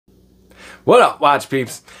What up, watch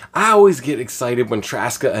peeps? I always get excited when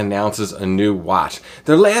Traska announces a new watch.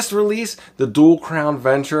 Their last release, the Dual Crown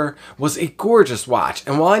Venture, was a gorgeous watch,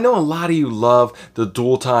 and while I know a lot of you love the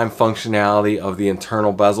dual time functionality of the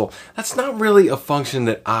internal bezel, that's not really a function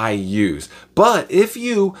that I use. But if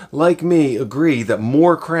you, like me, agree that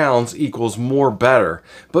more crowns equals more better,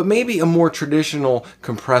 but maybe a more traditional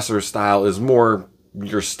compressor style is more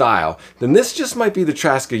your style, then this just might be the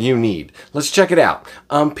Traska you need. Let's check it out.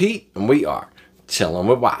 I'm Pete, and we are chilling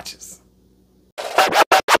with watches.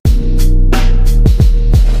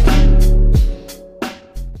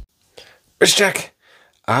 Wrist check.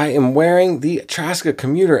 I am wearing the Traska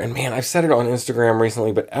commuter, and man, I've said it on Instagram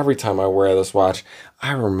recently, but every time I wear this watch,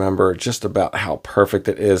 I remember just about how perfect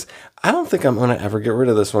it is. I don't think I'm going to ever get rid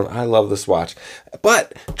of this one. I love this watch.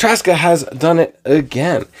 But Traska has done it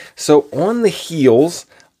again. So on the heels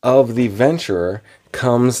of the Venturer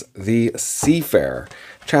comes the Seafarer.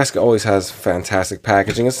 Traska always has fantastic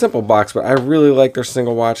packaging. A simple box, but I really like their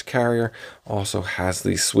single watch carrier. Also has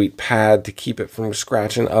the sweet pad to keep it from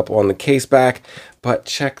scratching up on the case back. But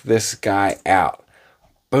check this guy out.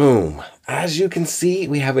 Boom. As you can see,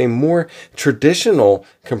 we have a more traditional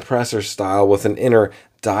compressor style with an inner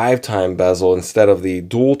dive time bezel instead of the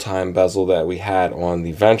dual time bezel that we had on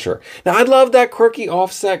the Venture. Now, I love that quirky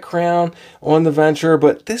offset crown on the Venture,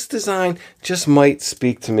 but this design just might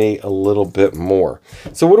speak to me a little bit more.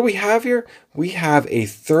 So what do we have here? We have a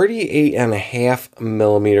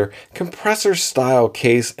 38.5mm compressor style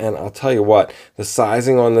case, and I'll tell you what, the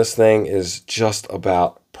sizing on this thing is just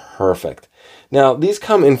about perfect. Now, these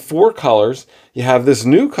come in 4 colors. You have this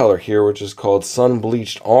new color here, which is called Sun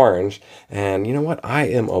Bleached Orange. And you know what? I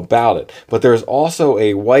am about it. But there's also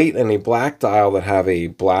a white and a black dial that have a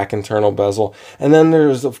black internal bezel. And then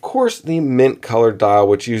there's, of course, the mint colored dial,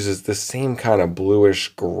 which uses the same kind of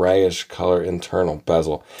bluish, grayish color internal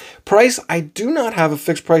bezel. Price, I do not have a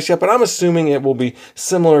fixed price yet, but I'm assuming it will be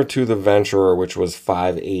similar to the Venturer, which was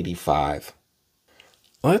 $585.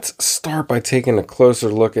 Let's start by taking a closer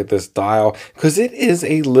look at this dial, because it is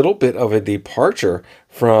a little bit of a departure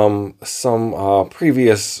from some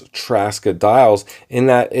previous Traska dials in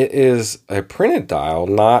that it is a printed dial,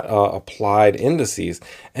 not applied indices.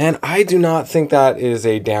 And I do not think that is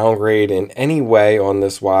a downgrade in any way on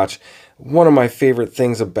this watch. One of my favorite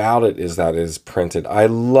things about it is that it is printed. I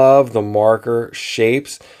love the marker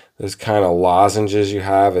shapes. Those kind of lozenges you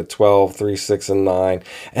have at 12, 3, 6, and 9.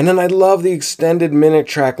 And then I love the extended minute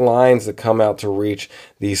track lines that come out to reach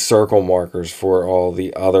these circle markers for all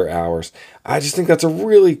the other hours. I just think that's a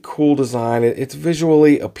really cool design. It's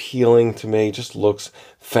visually appealing to me. It just looks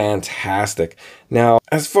fantastic. Now,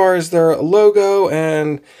 as far as their logo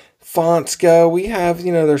and fonts go, we have,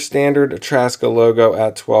 their standard Traska logo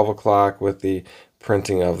at 12 o'clock with the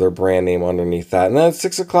printing of their brand name underneath that. And then at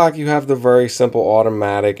 6 o'clock, you have the very simple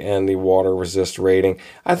automatic and the water resist rating.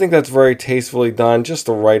 I think that's very tastefully done, just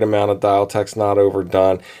the right amount of dial text, not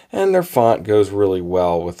overdone, and their font goes really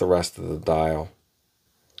well with the rest of the dial.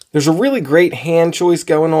 There's a really great hand choice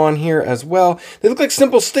going on here as well. They look like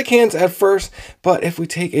simple stick hands at first, but if we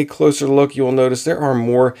take a closer look, you'll notice there are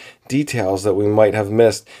more details that we might have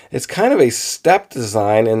missed. It's kind of a step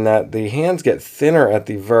design in that the hands get thinner at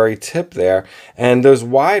the very tip there, and those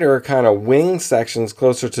wider kind of wing sections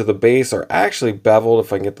closer to the base are actually beveled.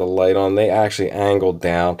 If I can get the light on, they actually angle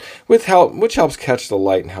down, which helps catch the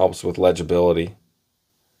light and helps with legibility.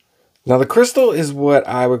 Now the crystal is what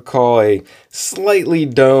I would call a slightly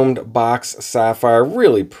domed box sapphire.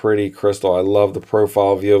 Really pretty crystal. I love the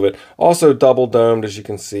profile view of it. Also double domed, as you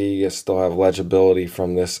can see. You still have legibility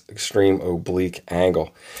from this extreme oblique angle.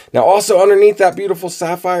 Now also underneath that beautiful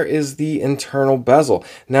sapphire is the internal bezel.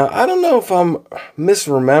 Now I don't know if I'm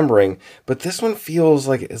misremembering, but this one feels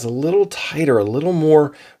like it's a little tighter, a little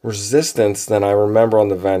more resistance than I remember on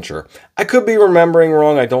the Venture. I could be remembering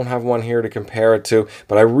wrong. I don't have one here to compare it to,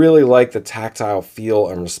 but I really like the tactile feel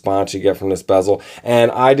and response you get from this bezel, and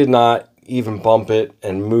I did not even bump it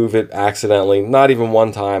and move it accidentally, not even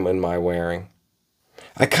one time in my wearing.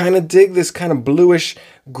 I kind of dig this kind of bluish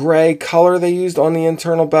gray color they used on the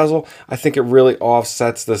internal bezel. I think it really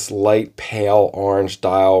offsets this light pale orange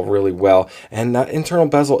dial really well, and that internal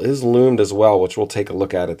bezel is loomed as well, which we'll take a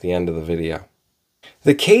look at the end of the video.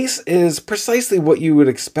 The case is precisely what you would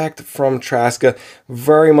expect from Traska,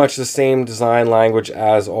 very much the same design language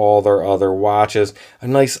as all their other watches. A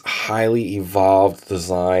nice, highly evolved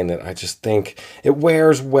design that I just think it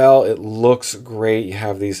wears well, it looks great. You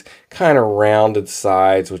have these kind of rounded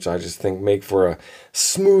sides, which I just think make for a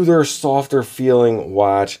smoother, softer feeling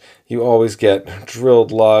watch. You always get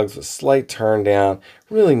drilled lugs with slight turn down,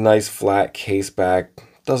 really nice flat case back.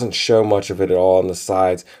 doesn't show much of it at all on the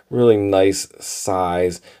sides. Really nice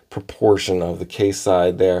size proportion of the case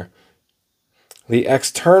side there. The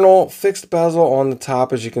external fixed bezel on the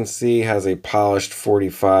top, as you can see, has a polished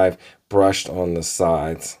 45 brushed on the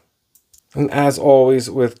sides. And as always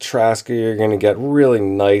with Traska, you're going to get really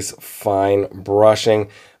nice fine brushing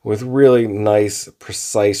with really nice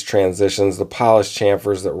precise transitions. The polished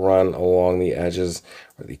chamfers that run along the edges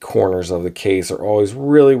or the corners of the case are always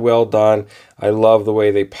really well done. I love the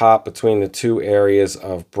way they pop between the two areas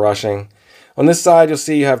of brushing. On this side, you'll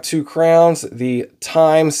see you have two crowns. The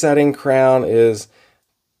time setting crown is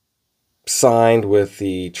signed with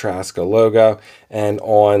the Traska logo, and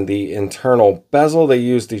on the internal bezel they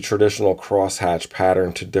use the traditional crosshatch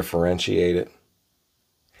pattern to differentiate it.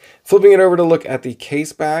 Flipping it over to look at the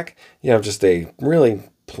case back, you have just a really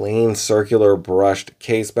plain circular brushed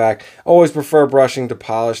case back. Always prefer brushing to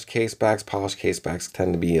polished case backs. Polished case backs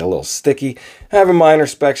tend to be a little sticky. I have a minor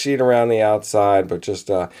spec sheet around the outside, but just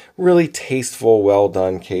a really tasteful, well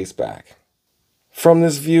done case back. From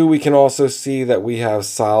this view, we can also see that we have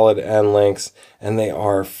solid end links, and they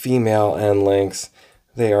are female end links.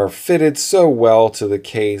 They are fitted so well to the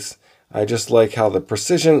case. I just like how the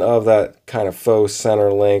precision of that kind of faux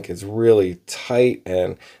center link is really tight,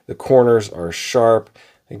 and the corners are sharp.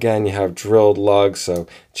 Again, you have drilled lugs, so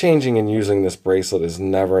changing and using this bracelet is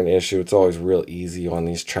never an issue. It's always real easy on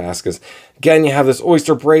these Traskas. Again, you have this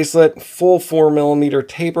oyster bracelet, full 4mm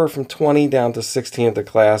taper from 20 down to 16 at the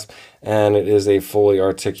clasp, and it is a fully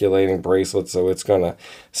articulating bracelet, so it's going to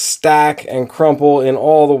stack and crumple in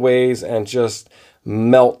all the ways and just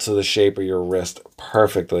melt to the shape of your wrist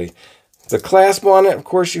perfectly. The clasp on it, of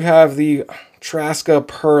course, you have the Traska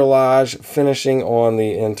perlage finishing on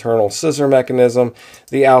the internal scissor mechanism.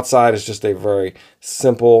 The outside is just a very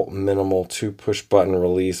simple, minimal 2-push button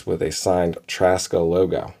release with a signed Traska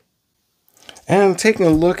logo. And taking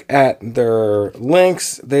a look at their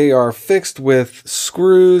links, they are fixed with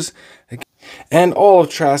screws. And all of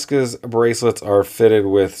Traska's bracelets are fitted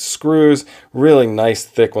with screws, really nice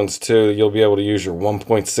thick ones too. You'll be able to use your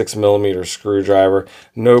 1.6mm screwdriver.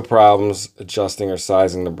 No problems adjusting or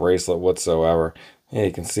sizing the bracelet whatsoever. And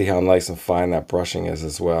you can see how nice and fine that brushing is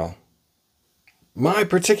as well. My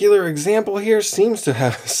particular example here seems to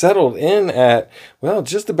have settled in at, well,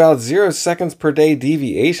 just about 0 seconds per day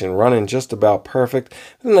deviation, running just about perfect,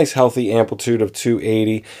 with a nice healthy amplitude of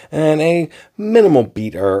 280 and a minimal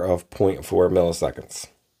beat error of 0.4 milliseconds.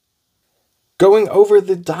 Going over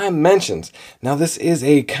the dimensions. Now this is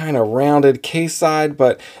a kind of rounded case side,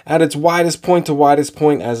 but at its widest point to widest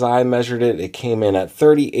point, as I measured it, it came in at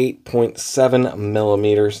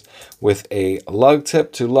 38.7mm with a lug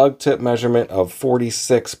tip to lug tip measurement of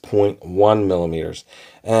 46.1mm.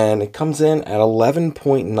 And it comes in at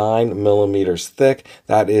 11.9mm thick.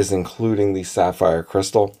 That is including the sapphire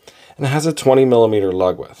crystal. And it has a 20mm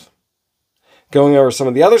lug width. Going over some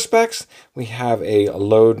of the other specs, we have a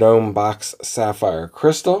low dome box sapphire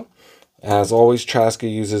crystal. As always, Traska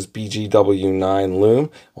uses BGW9 lume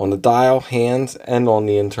on the dial, hands, and on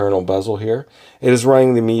the internal bezel here. It is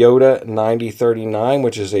running the Miyota 9039,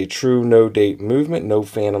 which is a true no date movement, no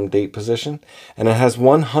phantom date position, and it has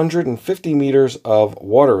 150 meters of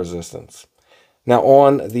water resistance. Now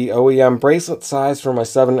on the OEM bracelet size for my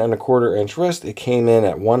 7 1/4 inch wrist, it came in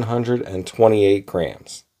at 128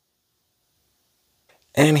 grams.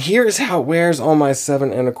 And here's how it wears on my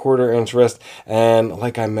 7 1/4 inch wrist. And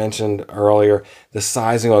like I mentioned earlier, the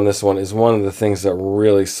sizing on this one is one of the things that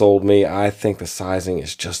really sold me. I think the sizing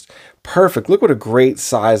is just perfect. Look what a great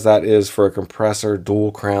size that is for a compressor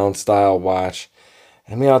dual crown style watch.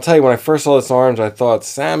 I mean, I'll tell you, when I first saw this orange, I thought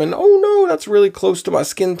salmon. Oh no, that's really close to my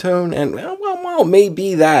skin tone. And well,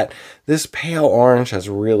 maybe that. This pale orange has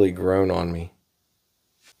really grown on me.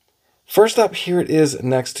 First up, here it is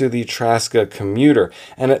next to the Traska commuter,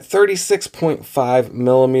 and at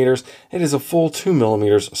 36.5mm, it is a full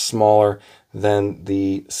 2mm smaller than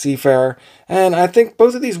the Seafarer, and I think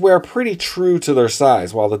both of these wear pretty true to their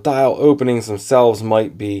size. While the dial openings themselves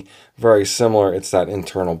might be very similar, it's that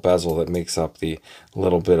internal bezel that makes up the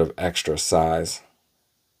little bit of extra size.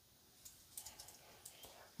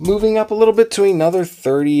 Moving up a little bit to another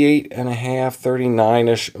 38.5,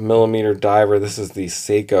 39-ish millimeter diver. This is the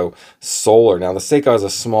Seiko Solar. Now the Seiko has a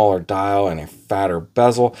smaller dial and a fatter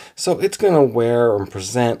bezel, so it's going to wear and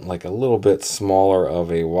present like a little bit smaller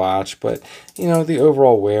of a watch, but you know, the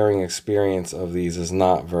overall wearing experience of these is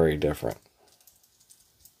not very different.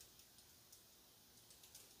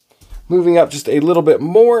 Moving up just a little bit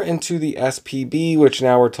more into the SPB, which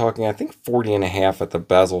now we're talking, I think 40.5 at the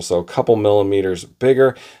bezel, so a couple millimeters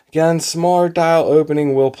bigger. Again, smaller dial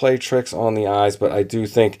opening will play tricks on the eyes, but I do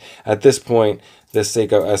think at this point, this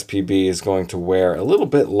Seiko SPB is going to wear a little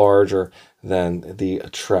bit larger than the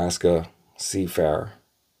Traska Seafarer.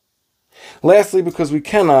 Lastly, because we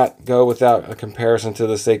cannot go without a comparison to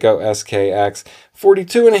the Seiko SKX,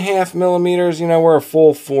 42.5 millimeters, you know, we're a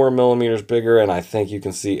full 4 millimeters bigger, and I think you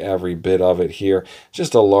can see every bit of it here.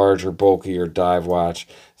 Just a larger, bulkier dive watch,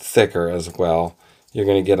 thicker as well. You're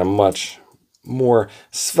going to get a much more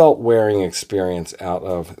svelte wearing experience out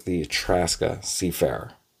of the Traska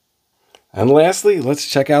Seafarer. And lastly, let's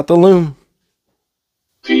check out the loom.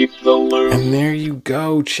 Peep the loom. And there you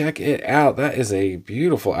go. Check it out. That is a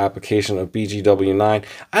beautiful application of BGW9.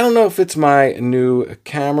 I don't know if it's my new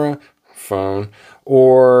camera phone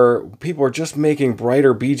or people are just making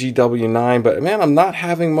brighter BGW9, but man, I'm not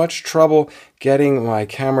having much trouble getting my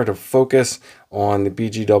camera to focus on the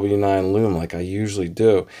BGW9 loom like I usually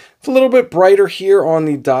do. It's a little bit brighter here on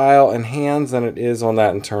the dial and hands than it is on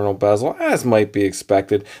that internal bezel, as might be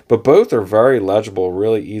expected, but both are very legible,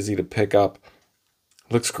 really easy to pick up.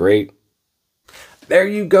 Looks great. There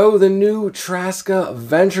you go, the new Traska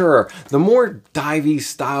Venturer. The more divey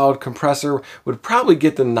styled compressor would probably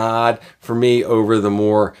get the nod for me over the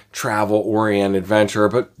more travel oriented Venturer,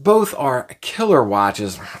 but both are killer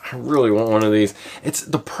watches. I really want one of these. It's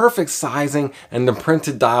the perfect sizing and the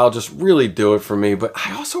printed dial just really do it for me, but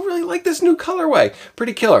I also really like this new colorway.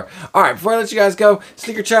 Pretty killer. All right, before I let you guys go,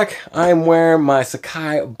 sneaker check. I'm wearing my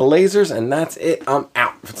Sakai Blazers and that's it. I'm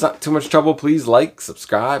out. If it's not too much trouble, please like,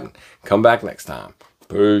 subscribe, and come back next time.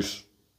 Peace.